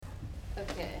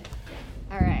Okay.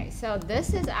 All right, so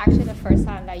this is actually the first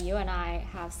time that you and I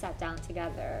have sat down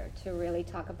together to really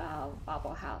talk about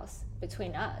Bobble House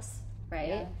between us, right?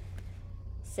 Yeah.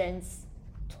 Since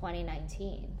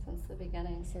 2019. Since the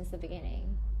beginning. Since the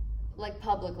beginning. Like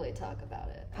publicly talk about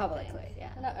it. Publicly,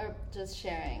 yeah. Or just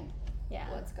sharing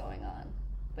what's going on.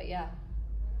 But yeah.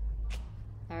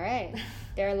 All right.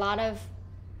 There are a lot of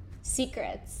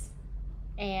secrets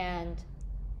and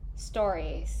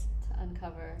stories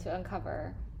to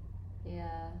uncover.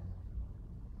 Yeah.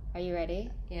 Are you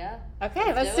ready? Yeah.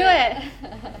 Okay, let's do it.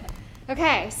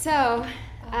 Okay, so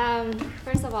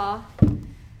first of all,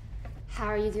 how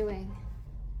are you doing?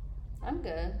 I'm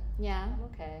good. Yeah. I'm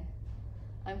okay.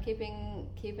 I'm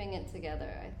keeping it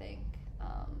together, I think,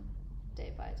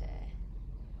 day by day.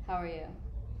 How are you?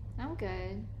 I'm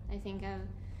good. I think a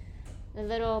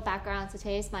little background.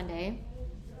 Today is Monday.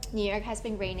 New York has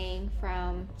been raining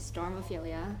from Storm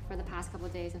Ophelia for the past couple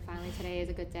of days, and finally today is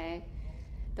a good day.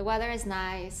 The weather is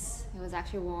nice. It was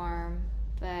actually warm,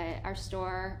 but our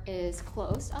store is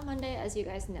closed on Monday, as you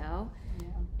guys know.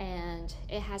 Yeah. And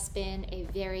it has been a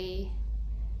very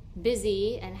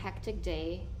busy and hectic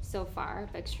day so far,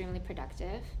 but extremely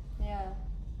productive. Yeah.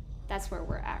 That's where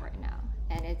we're at right now.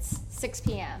 And it's 6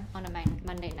 p.m. on a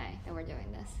Monday night that we're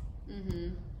doing this.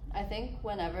 Mm-hmm. I think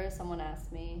whenever someone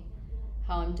asks me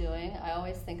how I'm doing, I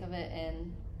always think of it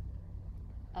in,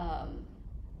 I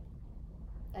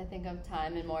think of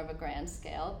time in more of a grand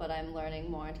scale, but I'm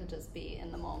learning more to just be in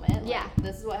the moment. Yeah. Like,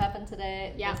 this is what happened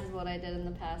today. Yeah. This is what I did in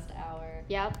the past hour.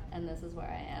 Yep. And this is where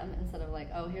I am, instead of like,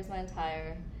 oh, here's my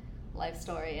entire life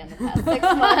story in the past 6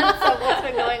 months of what's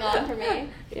been going on for me.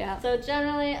 Yeah. So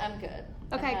generally, I'm good.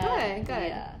 Okay, good.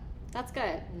 Yeah. That's good.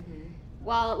 Mm-hmm.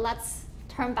 Well, let's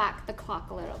turn back the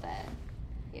clock a little bit.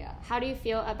 Yeah. How do you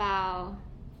feel about...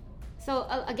 So,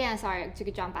 again, sorry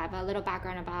to jump back, but a little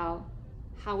background about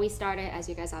how we started. As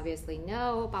you guys obviously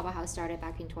know, Bobble House started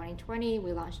back in 2020.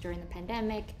 We launched during the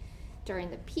pandemic, during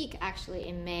the peak, actually,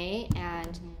 in May.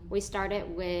 And we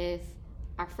started with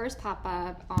our first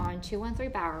pop-up on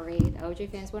 213 Bowery. The OG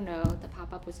fans will know the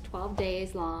pop-up was 12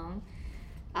 days long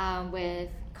with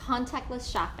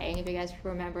contactless shopping, if you guys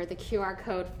remember the QR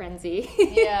code frenzy.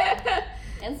 Yeah.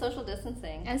 And social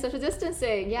distancing.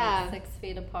 Yeah. Like 6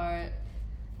 feet apart,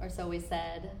 or so we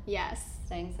said. Yes.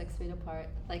 Staying 6 feet apart.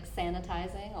 Like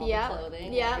sanitizing all the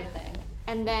clothing, everything.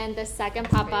 And then the second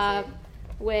pop-up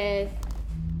with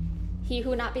He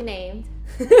Who Not Be Named.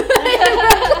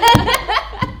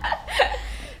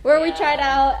 Where we tried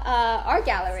out art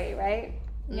gallery, right?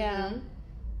 Mm-hmm. Yeah.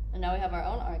 And now we have our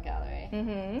own art gallery.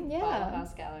 Mm-hmm. Yeah. Bobble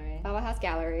House Gallery. Bobble House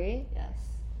Gallery. Yes.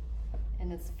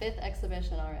 And it's 5th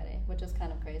exhibition already, which is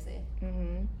kind of crazy.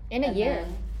 Mm-hmm. In a year.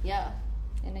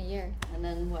 In a year. And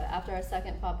then after our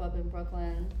second pop-up in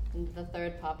Brooklyn, and the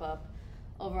third pop-up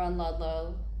over on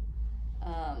Ludlow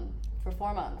for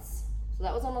 4 months. So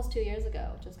that was almost 2 years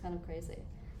ago, which is kind of crazy.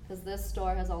 Because this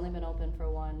store has only been open for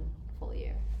 1 full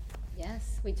year.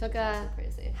 Yes, we took a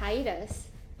hiatus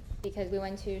because we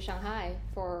went to Shanghai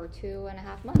for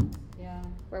 2.5 months. Yeah.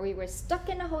 Where we were stuck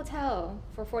in a hotel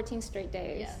for 14 straight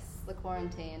days. Yes, the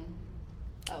quarantine.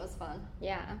 That was fun.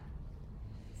 Yeah.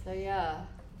 So yeah.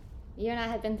 You and I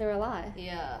have been through a lot.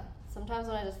 Yeah. Sometimes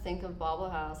when I just think of Bobble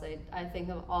House, I think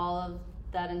of all of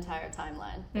that entire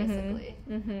timeline, basically.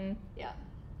 Mm-hmm. Yeah.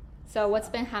 So what's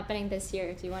been happening this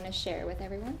year? Do you want to share with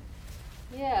everyone?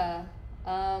 Yeah.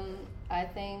 I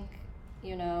think,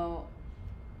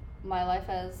 my life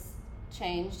has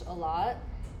changed a lot,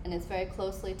 and it's very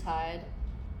closely tied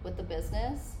with the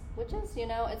business, which is,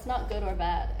 it's not good or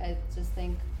bad. I just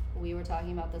think we were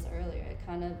talking about this earlier. It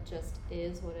kind of just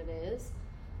is what it is.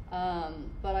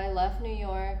 But I left New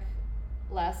York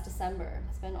last December.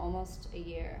 It's been almost a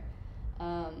year.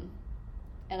 And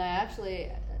I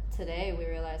actually, today we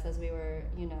realized as we were,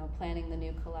 planning the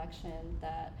new collection,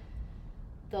 that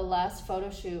the last photo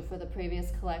shoot for the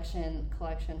previous collection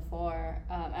 4,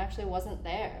 actually wasn't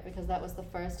there, because that was the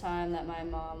first time that my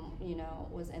mom,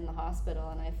 was in the hospital,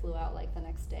 and I flew out like the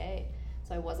next day.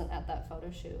 So I wasn't at that photo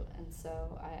shoot, and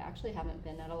so I actually haven't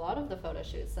been at a lot of the photo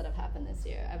shoots that have happened this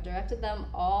year. I've directed them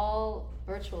all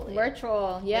virtually.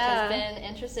 Virtual, yeah. Which has been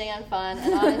interesting and fun,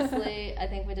 and honestly, I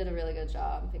think we did a really good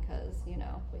job, because, we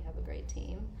have a great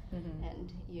team,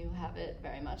 and you have it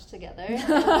very much together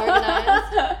and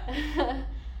organized.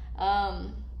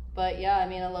 But yeah,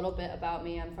 a little bit about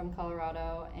me. I'm from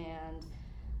Colorado, and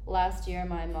last year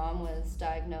my mom was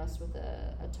diagnosed with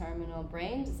a terminal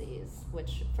brain disease,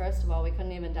 which, first of all, we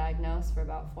couldn't even diagnose for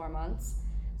about 4 months.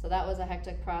 So that was a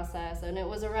hectic process, and it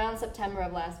was around September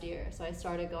of last year. So I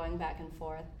started going back and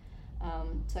forth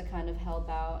to kind of help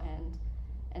out and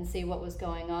and see what was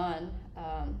going on.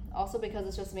 Also because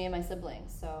it's just me and my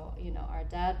siblings. So, you know, our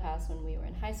dad passed when we were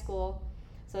in high school.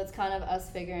 So it's kind of us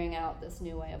figuring out this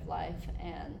new way of life.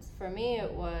 And for me,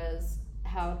 it was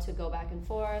how to go back and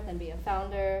forth and be a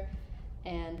founder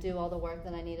and do all the work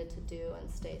that I needed to do and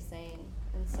stay sane.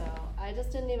 And so I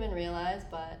just didn't even realize,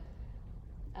 but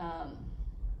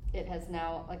it has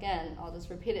now, again, I'll just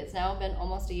repeat it, it's now been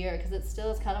almost a year, because it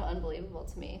still is kind of unbelievable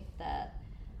to me that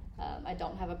I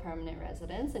don't have a permanent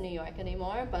residence in New York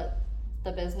anymore, but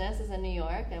the business is in New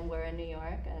York and we're in New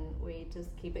York and we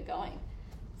just keep it going.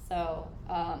 So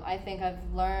I think I've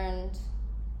learned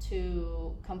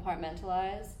to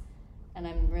compartmentalize, and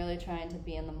I'm really trying to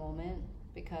be in the moment,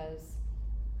 because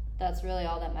that's really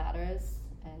all that matters.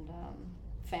 And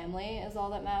family is all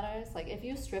that matters. Like, if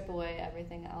you strip away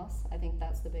everything else, I think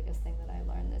that's the biggest thing that I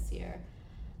learned this year,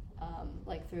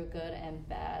 like through good and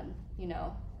bad, you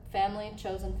know, family,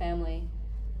 chosen family,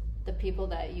 the people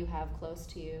that you have close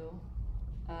to you.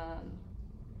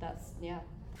 That's, yeah.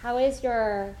 How is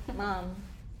your mom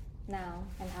now,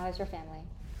 and how is your family?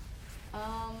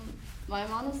 My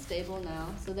mom is stable now.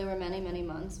 So there were many, many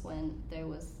months when there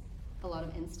was a lot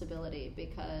of instability,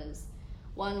 because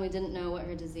one, we didn't know what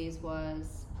her disease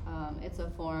was. It's a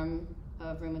form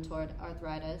of rheumatoid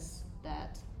arthritis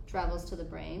that travels to the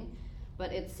brain,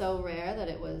 but it's so rare that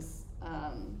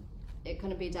it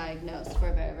couldn't be diagnosed for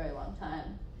a very, very long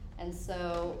time. And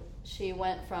so she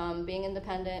went from being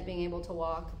independent, being able to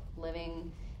walk,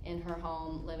 living in her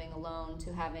home, living alone,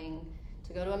 to having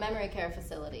to go to a memory care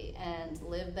facility and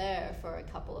live there for a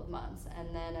couple of months.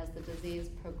 And then as the disease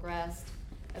progressed,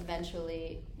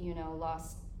 eventually, you know,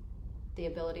 lost the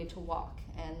ability to walk,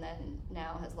 and then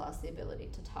now has lost the ability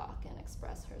to talk and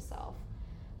express herself.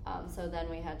 So then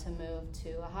we had to move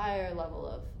to a higher level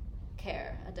of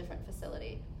care, a different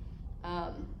facility.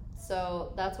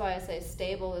 So that's why I say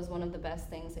stable is one of the best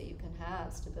things that you can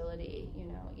have, stability, you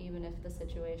know, even if the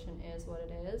situation is what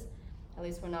it is. At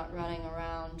least we're not running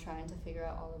around trying to figure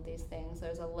out all of these things.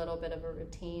 There's a little bit of a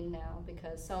routine now,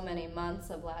 because so many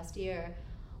months of last year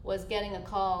was getting a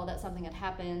call that something had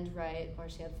happened, right, or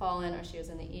she had fallen, or she was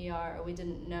in the ER, or we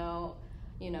didn't know,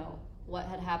 you know, what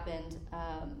had happened.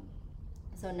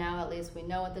 So now at least we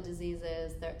know what the disease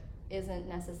is. There isn't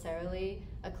necessarily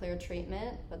a clear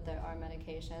treatment, but there are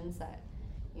medications that,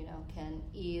 you know, can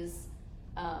ease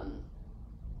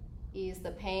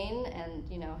the pain and,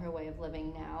 you know, her way of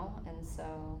living now. And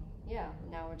so, yeah,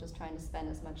 now we're just trying to spend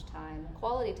as much time,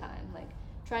 quality time, like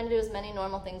trying to do as many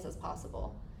normal things as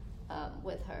possible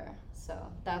with her. So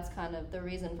that's kind of the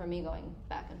reason for me going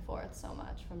back and forth so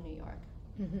much from New York.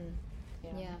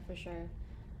 Mm-hmm. Yeah, for sure.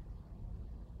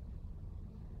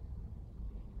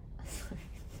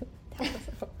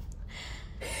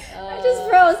 I just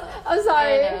froze. I'm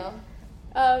sorry. I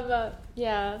know.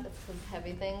 Yeah. It's 'cause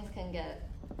heavy things can get,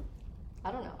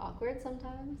 I don't know, awkward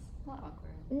sometimes. Not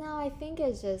awkward. No, I think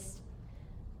it's just,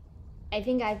 I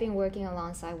think I've been working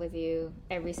alongside with you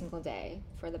every single day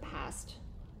for the past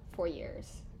 4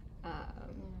 years.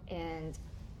 And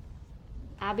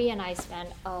Abby and I spend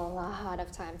a lot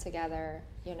of time together,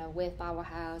 you know, with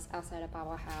BOBBLEHAUS, outside of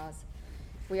BOBBLEHAUS.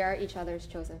 We are each other's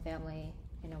chosen family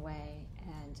in a way.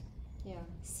 And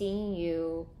seeing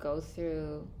you go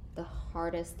through the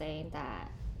hardest thing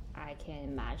that I can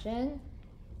imagine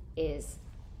is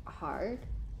hard,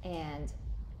 and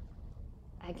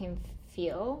I can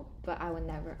feel, but I would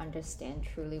never understand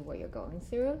truly what you're going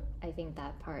through. I think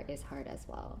that part is hard as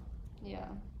well. Yeah,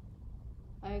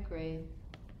 I agree.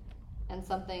 And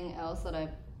something else that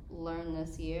I've learned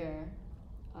this year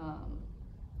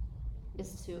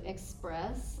is to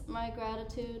express my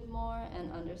gratitude more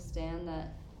and understand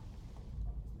that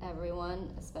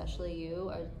everyone, especially you,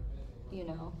 are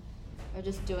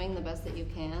just doing the best that you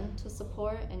can to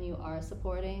support, and you are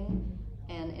supporting,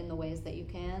 and in the ways that you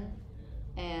can.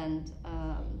 And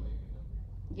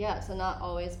to not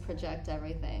always project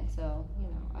everything. So, you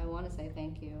know, I want to say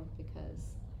thank you,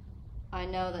 because I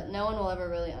know that no one will ever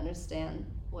really understand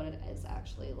what it is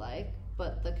actually like,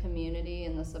 but the community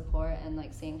and the support, and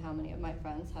like seeing how many of my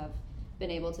friends have been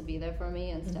able to be there for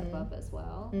me and step up as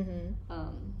well,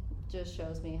 just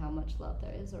shows me how much love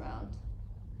there is around.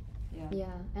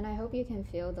 Yeah, and I hope you can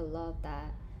feel the love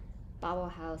that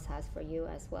BOBBLEHAUS has for you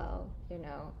as well. You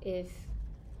know, if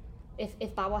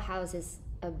BOBBLEHAUS is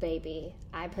a baby,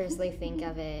 I personally think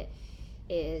of it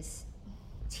is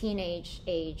teenage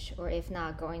age, or if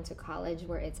not going to college,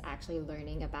 where it's actually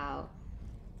learning about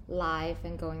life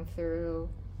and going through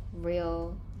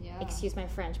real, excuse my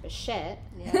French, but shit.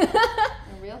 Yeah,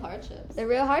 the real hardships. The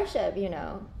real hardship, you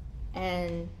know.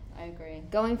 And I agree.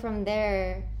 Going from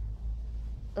there,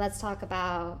 let's talk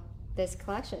about this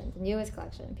collection, the newest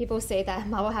collection. People say that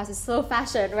BOBBLEHAUS is slow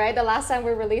fashion, right? The last time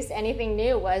we released anything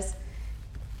new was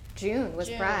June.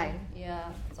 Pride. Yeah,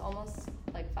 it's almost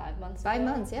like 5 months. 5 ago.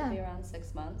 months, yeah. Maybe around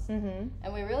 6 months. Mm-hmm.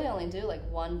 And we really only do like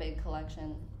one big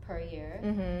collection per year.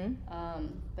 Mm-hmm.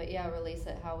 But yeah, release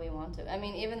it how we want to. I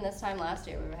mean, even this time last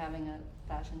year, we were having a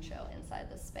fashion show inside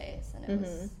this space, and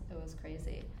it was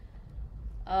crazy.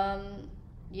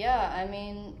 Yeah, I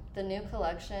mean, the new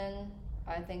collection,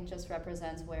 I think, just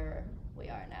represents where we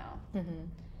are now. Mm-hmm.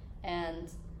 And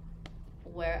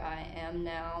where I am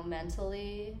now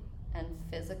mentally and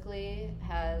physically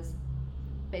has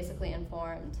basically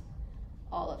informed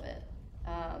all of it.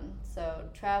 So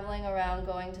traveling around,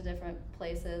 going to different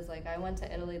places, like I went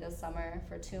to Italy this summer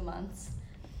for 2 months.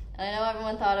 And I know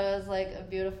everyone thought it was like a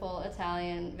beautiful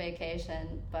Italian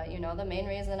vacation, but you know, the main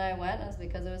reason I went is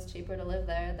because it was cheaper to live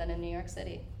there than in New York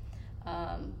City.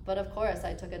 But of course,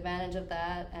 I took advantage of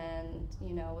that and,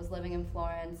 you know, was living in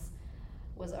Florence,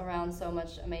 was around so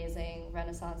much amazing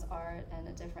Renaissance art and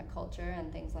a different culture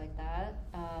and things like that.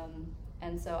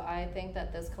 And so I think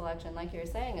that this collection, like you're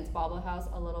saying, it's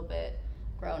BOBBLEHAUS a little bit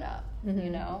grown up. You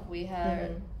know, we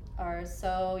are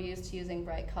so used to using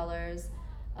bright colors,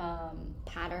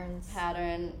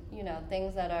 pattern, you know,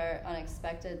 things that are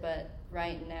unexpected, but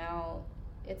right now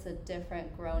it's a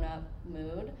different grown up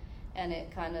mood, and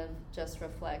it kind of just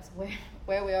reflects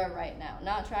where we are right now,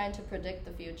 not trying to predict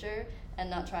the future and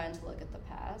not trying to look at the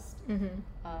past.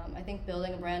 I think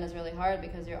building a brand is really hard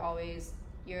because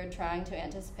you're trying to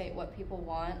anticipate what people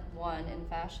want, one, in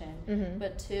fashion,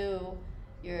 but two,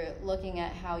 you're looking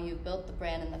at how you built the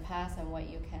brand in the past and what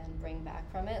you can bring back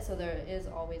from it. So there is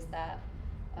always that.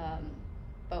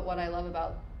 But what I love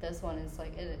about this one is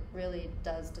like it really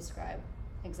does describe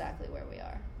exactly where we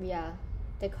are. Yeah.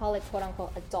 They call it quote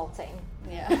unquote adulting.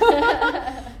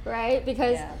 Yeah. Right?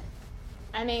 Because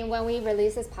I mean, when we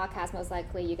release this podcast, most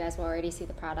likely you guys will already see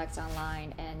the products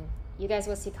online, and you guys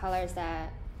will see colors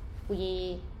that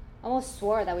we almost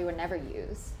swore that we would never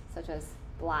use, such as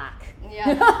black.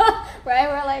 Yeah. Right?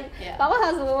 We're like,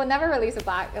 BOBBLEHAUS will never release a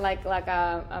black, like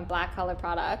a black color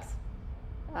product.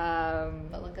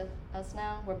 But look at us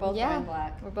now. We're both wearing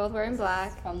black. We're both wearing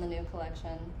black. From the new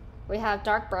collection. We have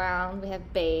dark brown, we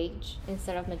have beige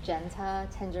instead of magenta,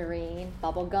 tangerine,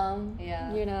 bubblegum.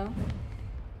 Yeah. You know?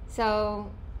 So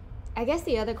I guess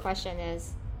the other question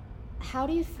is, how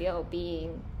do you feel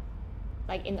being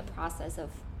like in the process of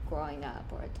growing up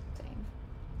or adulting?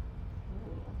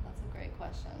 Ooh, that's a great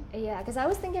question. Yeah, because I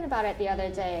was thinking about it the other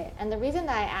day, and the reason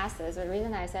that I asked this, or the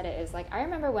reason that I said it is like, I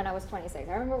remember when I was 26,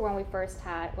 I remember when we first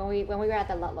when we were at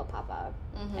the Ludlow pop-up.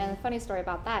 And the funny story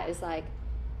about that is like,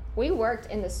 we worked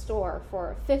in the store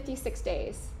for 56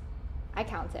 days. I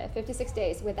counted 56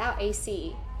 days without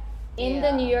AC in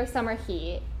the New York summer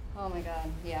heat. Oh my God,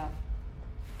 yeah.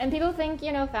 And people think,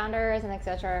 you know, founders and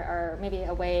etc. are maybe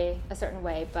a certain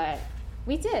way, but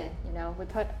we did, you know, we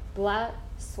put blood,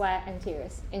 sweat, and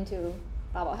tears into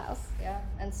BOBBLEHAUS. Yeah,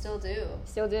 and still do.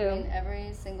 Still do. I mean,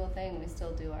 every single thing we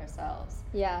still do ourselves.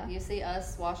 Yeah. You see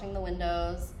us washing the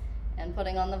windows and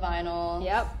putting on the vinyl.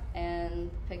 Yep. And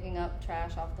picking up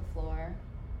trash off the floor.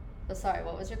 But sorry,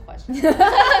 what was your question?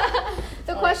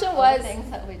 The question was things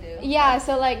that we do. Yeah,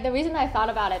 so like the reason I thought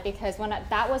about it, because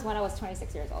that was when I was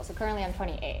 26 years old. So currently I'm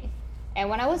 28. And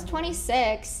when I was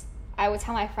 26, I would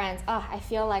tell my friends, oh, I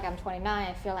feel like I'm 29,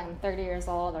 I feel like I'm 30 years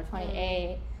old or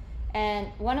 28. And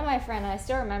one of my friends, and I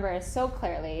still remember it so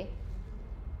clearly,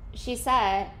 she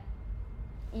said,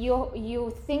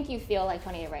 you think you feel like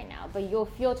 28 right now, but you'll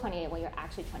feel 28 when you're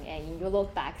actually 28, and you'll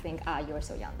look back, think, you were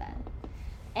so young then.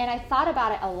 And I thought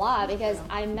about it a lot because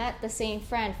I met the same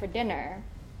friend for dinner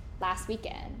last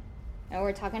weekend, and we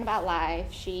were talking about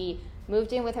life. She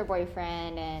moved in with her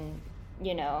boyfriend, and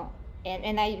you know,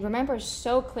 and I remember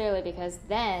so clearly because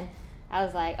then I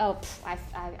was like, oh,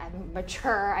 I'm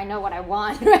mature, I know what I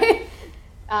want, right?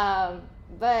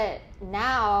 But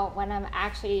now when I'm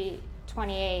actually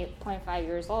 28.5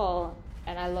 years old,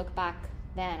 and I look back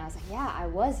then, I was like, yeah, I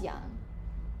was young.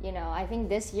 You know, I think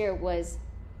this year was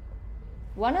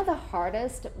one of the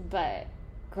hardest but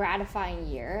gratifying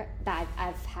year that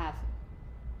I've had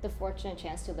the fortunate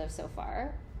chance to live so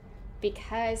far,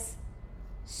 because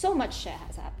so much shit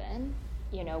has happened,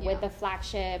 you know, with the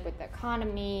flagship, with the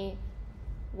economy,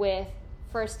 with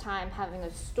first time having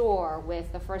a store,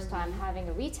 with the first time having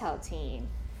a retail team,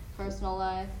 personal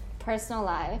life,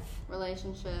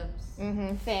 relationships,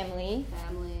 family,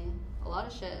 a lot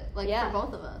of shit, like for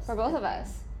both of us. For both of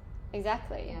us,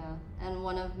 exactly. Yeah, and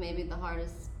one of maybe the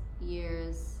hardest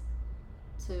years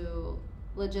to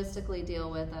logistically deal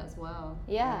with as well.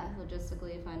 Yeah.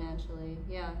 Logistically, financially,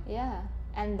 yeah. Yeah,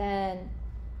 and then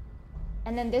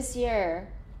And then this year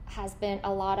has been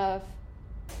a lot of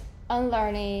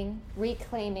unlearning,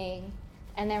 reclaiming,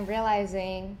 and then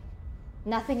realizing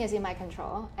nothing is in my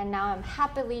control. And now I'm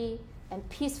happily and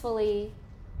peacefully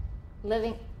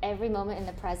living every moment in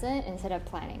the present instead of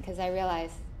planning, because I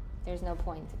realize there's no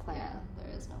point to plan. Yeah,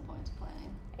 there is no point to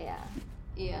planning. Yeah.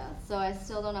 Yeah, so I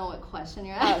still don't know what question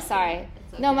you're asking. asking. Oh, sorry.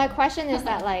 Okay. No, my question is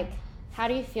that, like, how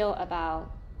do you feel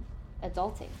about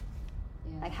adulting?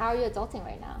 Yeah. Like, how are you adulting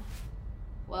right now?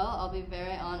 Well, I'll be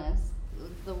very honest.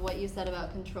 What you said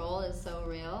about control is so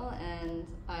real, and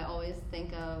I always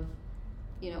think of,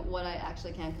 what I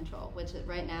actually can control, which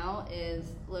right now is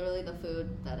literally the food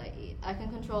that I eat. I can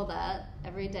control that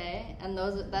every day, and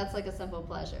that's like a simple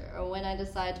pleasure. Or when I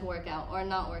decide to work out or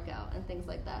not work out and things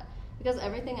like that. Because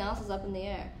everything else is up in the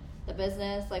air. The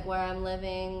business, like where I'm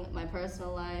living, my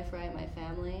personal life, right, my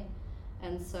family.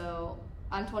 And so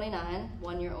I'm 29,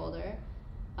 1 year older.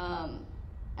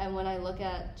 And when I look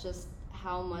at just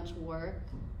how much work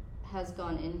has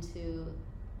gone into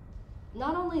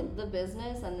not only the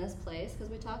business and this place, because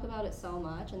we talk about it so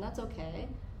much, and that's okay,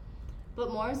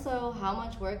 but more so how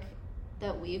much work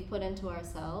that we've put into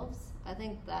ourselves, I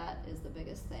think that is the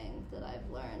biggest thing that I've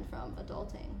learned from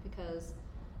adulting, because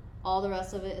all the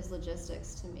rest of it is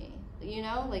logistics to me.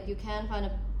 Like you can find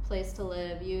a place to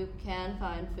live, you can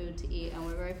find food to eat, and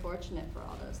we're very fortunate for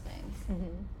all those things.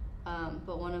 Mm-hmm.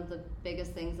 But one of the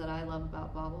biggest things that I love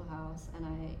about BOBBLEHAUS, and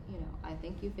I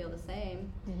think you feel the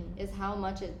same, mm-hmm. is how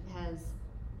much it has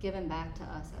given back to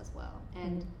us as well,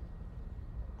 and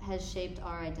mm-hmm. has shaped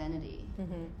our identity,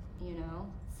 mm-hmm.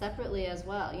 Separately as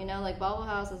well. Like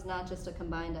BOBBLEHAUS is not just a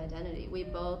combined identity. We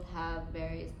both have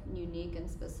very unique and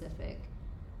specific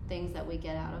things that we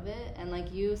get out of it. And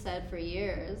like you said for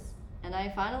years, and I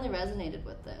finally resonated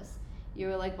with this, you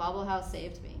were like, BOBBLEHAUS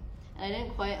saved me. And I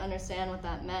didn't quite understand what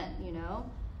that meant,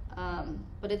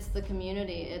 but it's the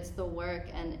community, it's the work,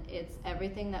 and it's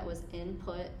everything that was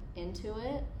input into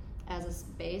it as a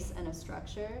space and a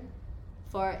structure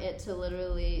for it to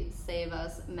literally save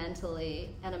us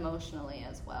mentally and emotionally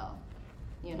as well,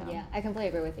 Yeah, I completely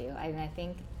agree with you. I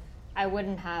think I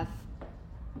wouldn't have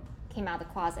came out of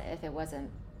the closet if it wasn't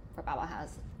for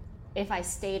BOBBLEHAUS. If I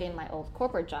stayed in my old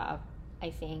corporate job,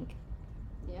 I think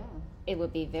it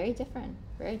would be very different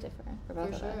for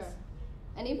both of us.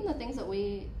 And even the things that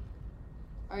we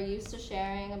are used to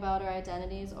sharing about our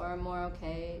identities or are more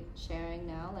okay sharing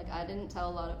now. Like I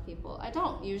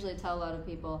don't usually tell a lot of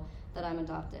people that I'm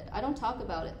adopted. I don't talk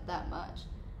about it that much.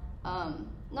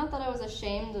 Not that I was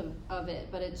ashamed of it,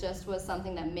 but it just was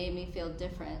something that made me feel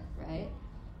different, right?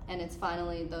 And it's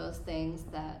finally those things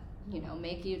that,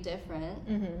 make you different,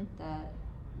 mm-hmm. that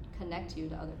connect you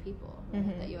to other people, right?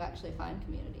 Mm-hmm. That you actually find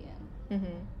community in.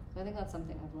 Mm-hmm. So I think that's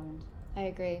something I've learned. I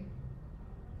agree.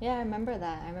 Yeah, I remember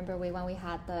that. I remember when we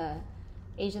had the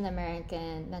Asian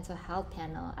American mental health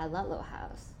panel at Ludlow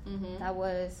House. Mm-hmm. That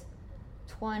was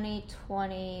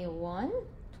 2021?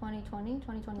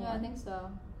 2021? Yeah, I think so.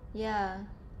 Yeah.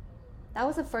 That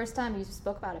was the first time you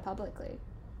spoke about it publicly.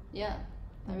 Yeah.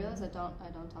 I realize I don't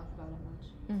talk about it much.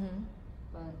 Mm-hmm.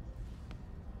 But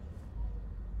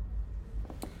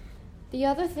the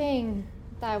other thing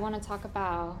that I want to talk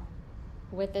about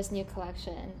with this new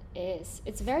collection is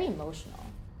it's very emotional.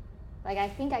 Like I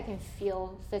think I can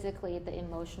feel physically the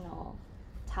emotional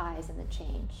ties and the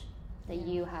change that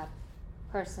you have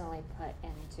personally put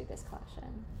into this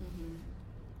collection. Mm-hmm.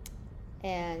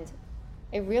 And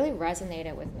it really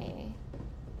resonated with me.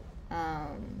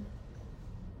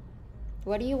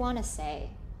 What do you want to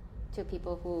say to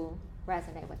people who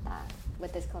resonate with that,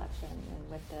 with this collection and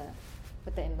with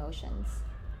the emotions?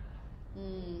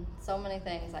 So many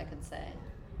things I could say.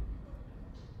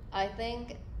 I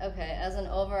think, as an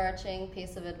overarching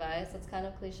piece of advice, it's kind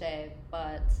of cliche,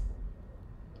 but,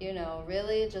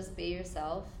 really just be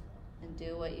yourself and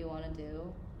do what you want to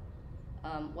do.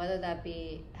 Whether that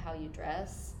be how you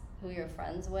dress, who you're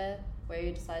friends with, where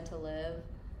you decide to live,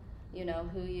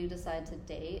 who you decide to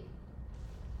date,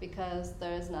 because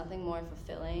there's nothing more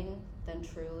fulfilling than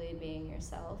truly being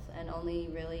yourself, and only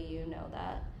really you know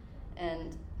that.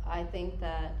 And I think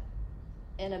that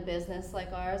in a business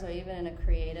like ours, or even in a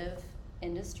creative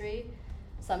industry,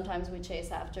 sometimes we chase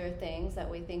after things that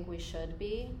we think we should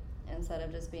be instead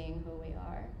of just being who we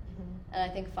are. Mm-hmm. And I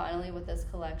think finally with this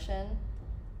collection,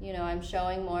 I'm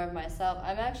showing more of myself.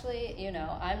 I'm actually,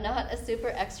 I'm not a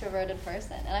super extroverted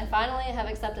person, and I finally have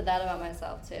accepted that about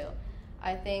myself too.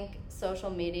 I think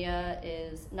social media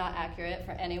is not accurate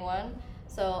for anyone.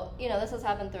 So, this has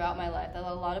happened throughout my life, that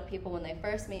a lot of people, when they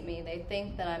first meet me, they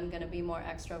think that I'm going to be more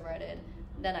extroverted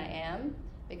than I am,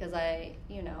 because I,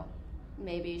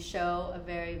 maybe show a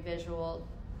very visual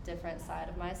different side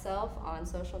of myself on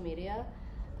social media.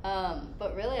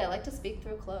 But really, I like to speak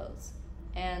through clothes.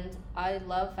 And I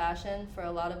love fashion for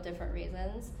a lot of different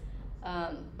reasons.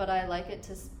 But I like it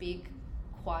to speak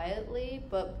quietly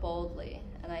but boldly.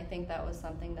 And I think that was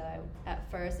something that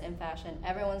at first in fashion,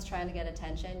 everyone's trying to get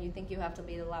attention. You think you have to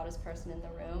be the loudest person in the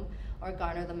room or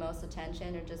garner the most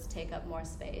attention or just take up more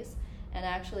space. And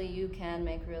actually, you can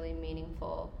make really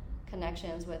meaningful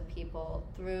connections with people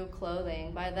through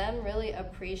clothing by them really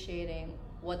appreciating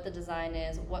what the design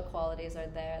is, what qualities are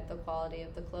there, the quality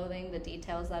of the clothing, the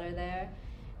details that are there,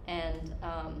 and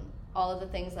all of the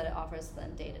things that it offers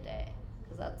them day to day.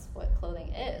 Because that's what clothing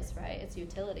is, right? It's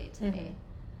utility to me.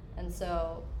 And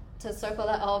so to circle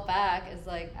that all back is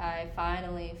like I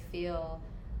finally feel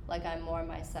like I'm more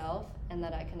myself and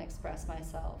that I can express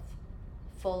myself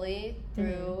fully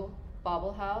through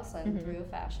BOBBLEHAUS and through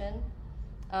fashion,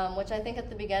 which I think at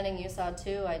the beginning you saw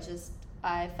too.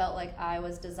 I felt like I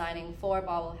was designing for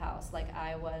BOBBLEHAUS, like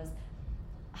I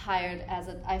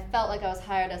felt like I was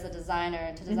hired as a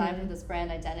designer to design for this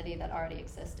brand identity that already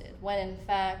existed, when in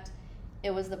fact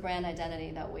it was the brand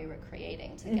identity that we were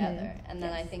creating together. And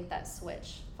then I think that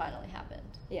switch finally happened.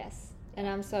 Yes, and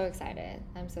I'm so excited.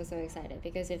 I'm so excited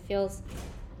because it feels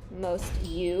most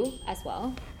you as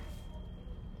well.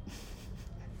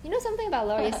 You know something about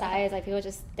Lower East Side is like people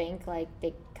just think like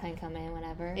they can come in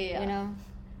whenever, you know?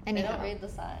 And they don't read the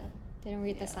sign. They don't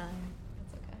read the sign.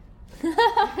 It's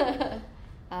okay.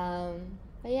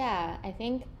 But yeah, I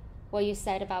think what you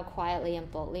said about quietly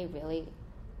and boldly really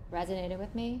resonated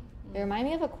with me. It reminded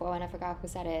me of a quote, and I forgot who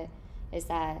said it, is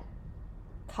that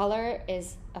color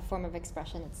is a form of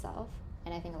expression itself.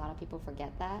 And I think a lot of people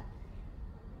forget that.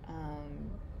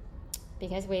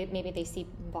 Because maybe they see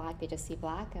black, they just see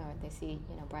black, or they see,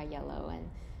 bright yellow. And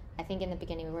I think in the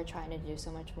beginning we were trying to do so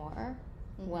much more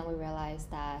when we realized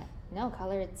that, no,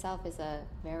 color itself is a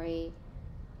very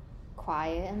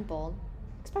quiet and bold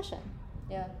expression.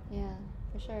 Yeah,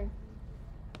 for sure.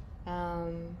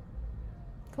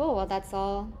 Cool. Well, that's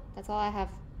all I have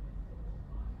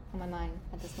on my mind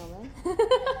at this moment.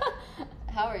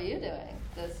 How are you doing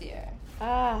this year?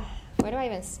 Where do I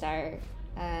even start?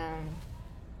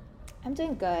 I'm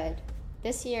doing good.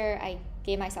 This year, I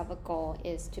gave myself a goal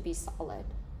is to be solid.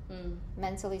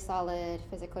 Mentally solid,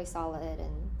 physically solid,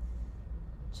 and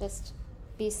just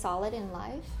be solid in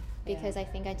life. Because I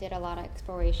think I did a lot of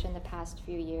exploration the past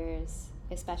few years,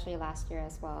 especially last year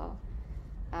as well.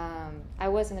 I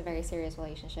was in a very serious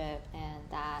relationship, and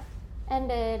that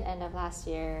ended end of last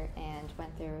year, and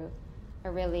went through a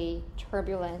really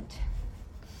turbulent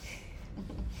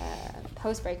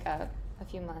post-breakup a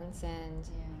few months. And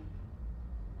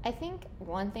I think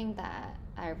one thing that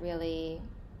I really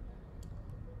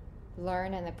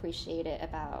learned and appreciated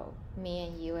about me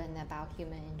and you and about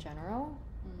human in general,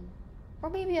 or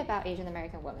maybe about Asian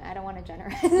American women, I don't want to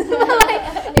generalize,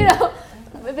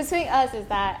 between us is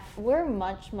that we're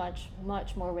much, much,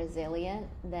 much more resilient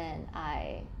than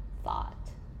I thought.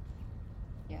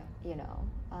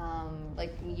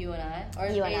 Like you and I? Or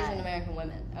Asian American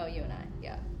women? Oh, you and I,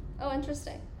 yeah. Oh,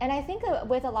 interesting. And I think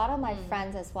with a lot of my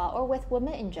friends as well, or with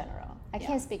women in general, I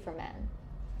can't speak for men.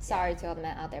 Sorry to all the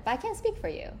men out there, but I can't speak for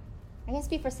you. I can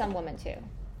speak for some women too.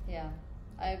 Yeah,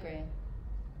 I agree.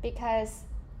 Because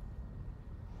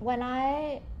when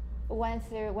I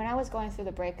was going through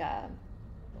the breakup,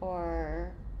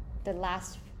 or the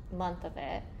last month of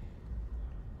it,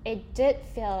 it did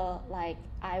feel like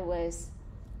I was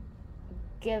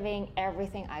giving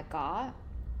everything I got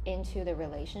into the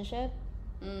relationship.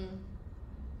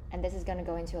 And this is going to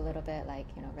go into a little bit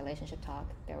relationship talk,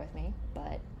 bear with me,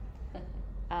 but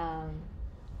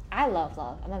I love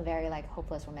love. I'm a very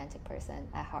hopeless romantic person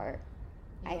at heart.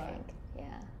 I think.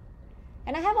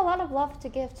 And I have a lot of love to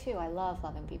give too. I love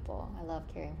loving people. I love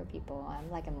caring for people. I'm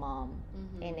like a mom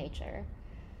in nature.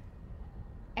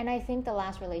 And I think the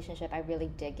last relationship I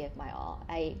really did give my all.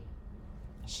 I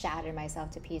shattered myself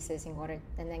to pieces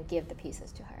and then give the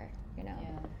pieces to her,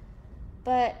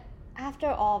 But after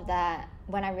all of that,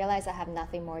 when I realized I have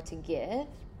nothing more to give,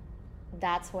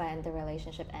 that's when the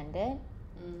relationship ended.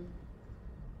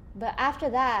 But after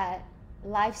that,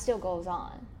 life still goes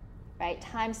on, right?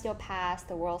 Time still passes,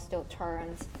 the world still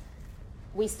turns.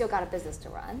 We still got a business to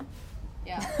run.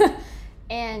 Yeah.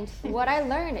 And what I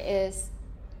learned is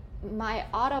my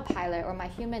autopilot, or my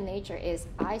human nature, is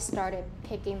I started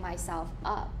picking myself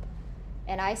up,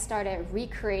 and I started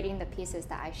recreating the pieces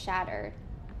that I shattered.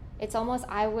 It's almost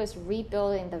I was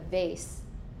rebuilding the vase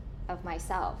of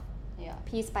myself,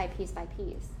 piece by piece by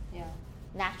piece,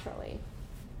 naturally.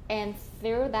 And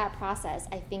through that process,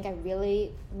 I think I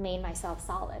really made myself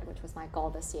solid, which was my goal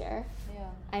this year.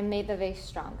 I made the vase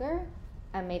stronger,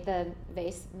 I made the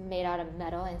vase made out of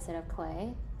metal instead of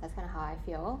clay. That's kind of how I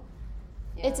feel.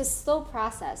 Yeah. It's a slow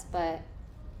process, but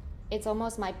it's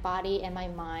almost my body and my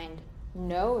mind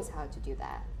knows how to do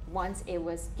that once it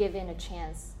was given a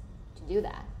chance to do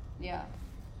that. Yeah.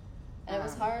 And it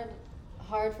was hard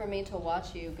for me to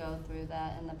watch you go through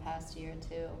that in the past year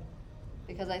too,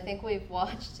 because I think we've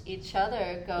watched each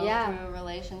other go through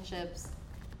relationships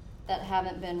that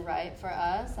haven't been right for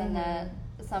us, and that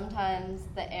sometimes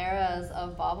the eras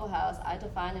of BOBBLEHAUS I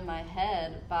define in my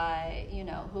head by, you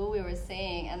know, who we were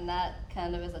seeing, and that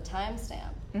kind of is a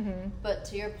timestamp. But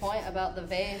to your point about the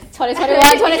vase, 2021,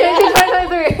 2022,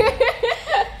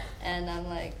 2023. And I'm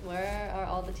like, where are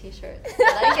all the t-shirts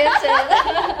that I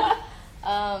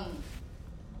gifted?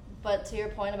 But to your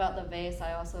point about the vase,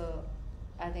 I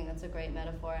think that's a great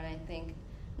metaphor, and I think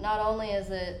not only is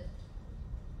it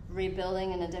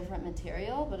rebuilding in a different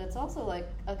material, but it's also like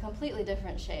a completely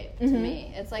different shape to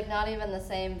me. It's like not even the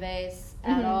same vase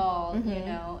at all, you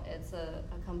know, it's a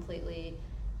completely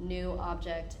new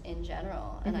object in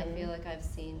general, and I feel like I've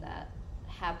seen that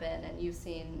happen, and you've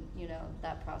seen, you know,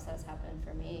 that process happen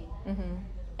for me.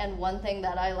 And one thing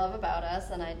that I love about us,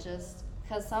 and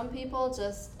because some people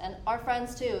just, and our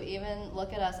friends too, even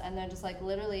look at us and they're just like,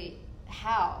 literally,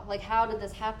 how did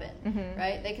this happen?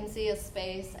 Right? They can see a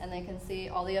space, and they can see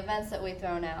all the events that we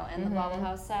throw now, and the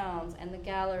BOBBLEHAUS sounds, and the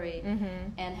gallery,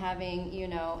 and having, you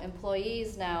know,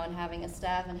 employees now, and having a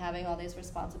staff, and having all these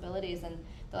responsibilities, and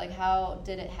they're like, how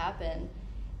did it happen?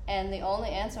 And the only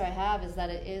answer I have is that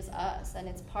it is us, and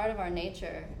it's part of our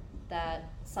nature that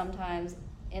sometimes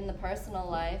in the personal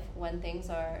life, when things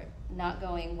are not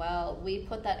going well, we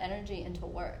put that energy into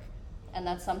work. And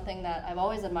that's something that I've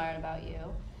always admired about you,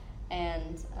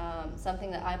 and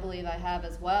something that I believe I have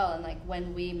as well. And like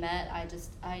when we met,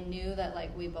 I knew that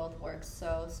like we both work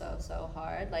so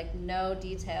hard, like no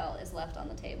detail is left on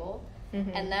the table.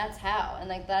 And that's how, and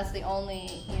like that's the only,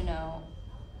 you know,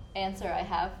 answer I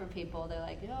have for people. They're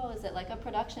like, yo, is it like a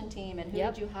production team, and who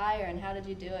did you hire, and how did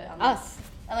you do it? I'm us.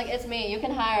 I'm like, it's me, you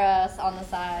can hire us on the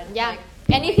side. Yeah, like,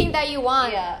 anything that you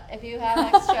want. Yeah, if you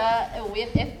have extra,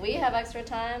 if we have extra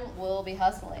time, we'll be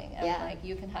hustling, and like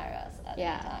you can hire us at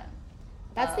any time.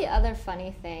 That's the other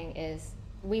funny thing is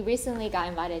we recently got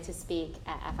invited to speak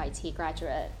at FIT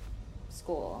graduate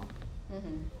school.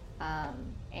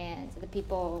 And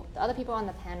the other people on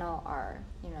the panel are,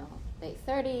 you know, late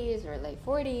 30s or late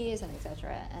 40s and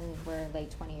etc. And we're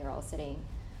late 20-year-olds sitting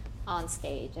on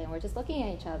stage, and we're just looking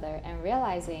at each other and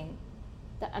realizing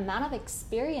the amount of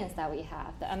experience that we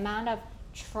have, the amount of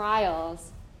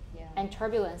trials and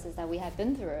turbulences that we have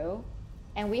been through,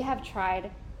 and we have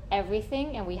tried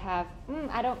everything, and we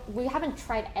haven't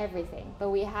tried everything, but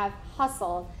we have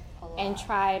hustled and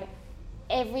tried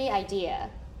every idea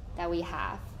that we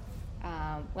have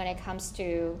when it comes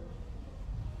to,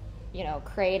 you know,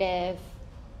 creative,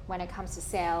 when it comes to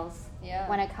sales,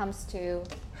 when it comes to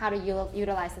how to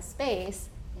utilize the space,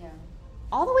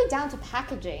 all the way down to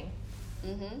packaging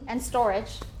and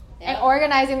storage and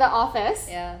organizing the office.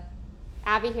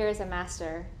 Abby here is a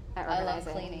master at organizing. I love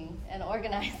cleaning and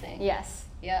organizing. Yes.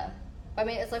 Yeah. I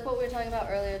mean, it's like what we were talking about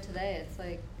earlier today. It's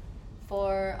like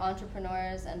for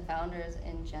entrepreneurs and founders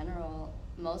in general,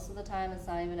 most of the time it's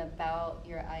not even about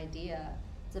your idea.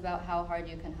 It's about how hard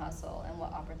you can hustle and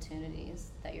what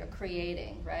opportunities that you're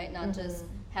creating, right? Not just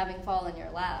having fall in your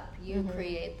lap. You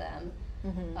create them.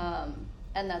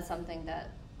 And that's something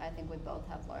that I think we both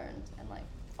have learned and like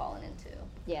fallen into.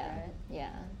 Yeah.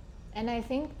 And I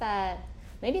think that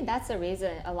maybe that's the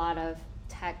reason a lot of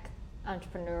tech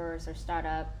entrepreneurs or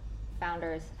startup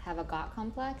founders have a God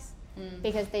complex,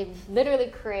 because they literally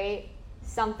create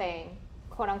something,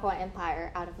 quote unquote,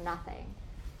 empire out of nothing.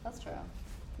 That's true.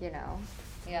 You know?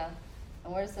 Yeah.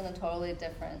 And we're just in a totally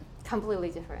different,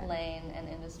 completely different lane and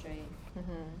industry.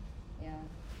 Yeah.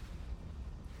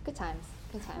 Good times.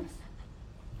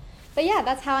 But yeah,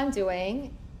 that's how I'm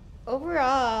doing.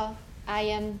 Overall, I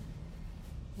am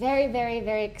very, very,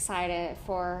 very excited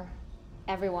for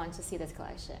everyone to see this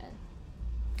collection.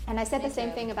 And I said the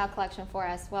same thing about collection 4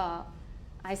 as well.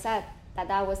 I said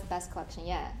that was the best collection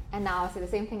yet. And now I say the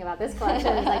same thing about this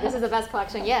collection. It's like, this is the best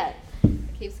collection yet.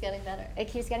 It keeps getting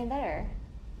better.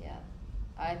 Yeah.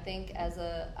 I think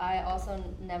I also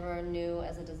never knew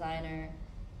as a designer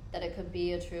that it could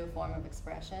be a true form of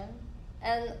expression.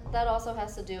 And that also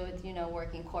has to do with, you know,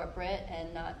 working corporate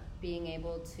and not being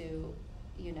able to,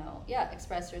 you know,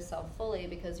 express yourself fully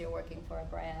because you're working for a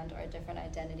brand or a different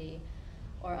identity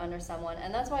or under someone.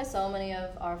 And that's why so many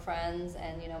of our friends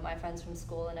and, you know, my friends from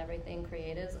school and everything,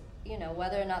 creatives, you know,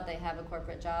 whether or not they have a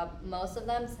corporate job, most of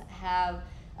them have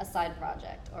a side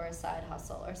project or a side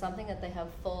hustle or something that they have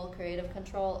full creative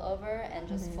control over and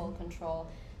just full control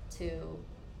to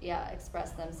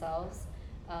express themselves.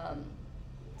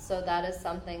 So that is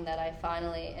something that I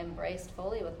finally embraced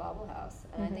fully with BOBBLEHAUS,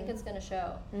 and I think it's going to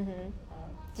show.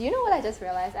 Do you know what I just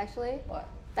realized, actually? What?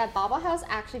 That BOBBLEHAUS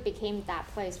actually became that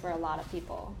place for a lot of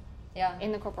people. Yeah.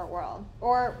 In the corporate world,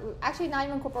 or actually not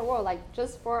even corporate world, like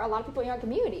just for a lot of people in our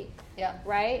community. Yeah.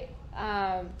 Right.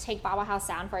 Take BOBBLEHAUS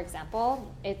Sound, for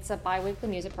example. It's a bi-weekly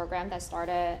music program that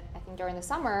started, I think, during the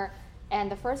summer.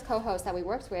 And the first co-host that we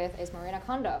worked with is Marina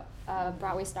Kondo, a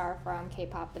Broadway star from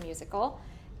K-pop the musical.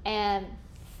 And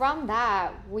from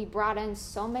that, we brought in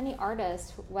so many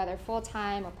artists, whether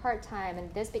full-time or part-time,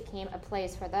 and this became a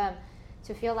place for them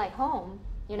to feel like home,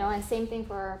 you know, and same thing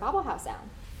for BOBBLEHAUS Sound.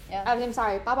 Yeah. I'm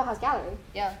sorry, BOBBLEHAUS Gallery.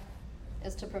 Yeah,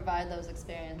 is to provide those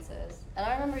experiences. And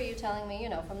I remember you telling me, you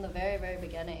know, from the very, very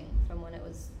beginning, from when it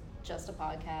was just a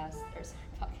podcast,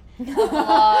 a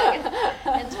blog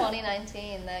in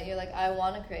 2019, that you're like, I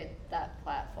want to create that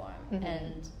platform.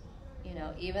 And, you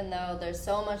know, even though there's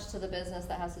so much to the business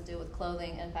that has to do with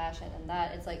clothing and fashion and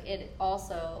that, it's like it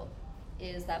also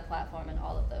is that platform and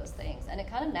all of those things. And it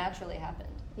kind of naturally happened.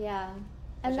 Yeah.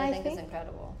 Which I think is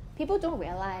incredible. People don't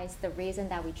realize the reason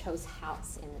that we chose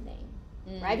house in the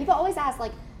name, right? People always ask,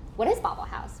 like, what is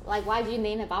BOBBLEHAUS? Like, why do you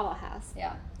name it BOBBLEHAUS?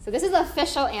 Yeah. So this is the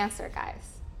official answer,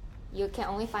 guys. You can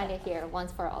only find it here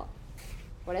once for all.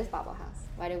 What is BOBBLEHAUS?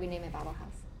 Why did we name it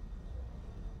BOBBLEHAUS?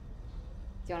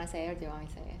 Do you want to say it or do you want me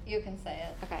to say it? You can say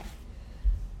it. Okay.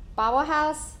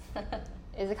 BOBBLEHAUS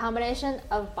is a combination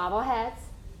of bobbleheads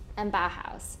and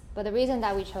Bauhaus. But the reason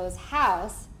that we chose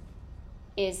house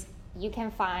is you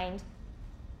can find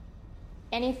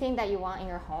anything that you want in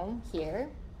your home here.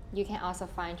 You can also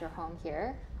find your home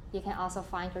here. You can also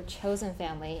find your chosen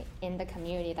family in the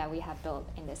community that we have built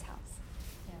in this house.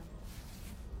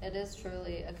 Yeah. It is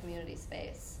truly a community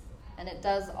space. And it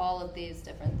does all of these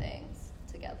different things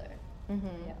together.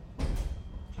 Yeah.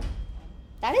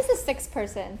 That is the sixth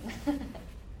person.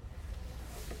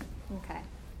 Okay.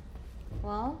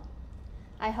 Well,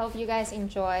 I hope you guys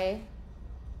enjoy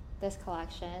this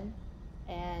collection,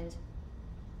 and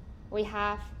we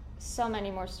have so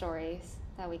many more stories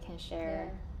that we can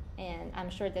share, and I'm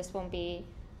sure this won't be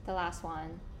the last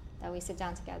one that we sit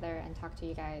down together and talk to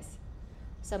you guys.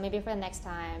 So maybe for the next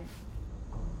time,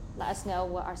 let us know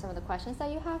what are some of the questions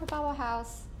that you have about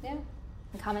BOBBLEHAUS. Yeah.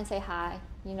 And come and say hi.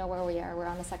 You know where we are. We're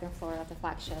on the second floor of the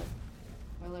flagship.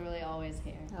 We're literally always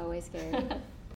here. Always here.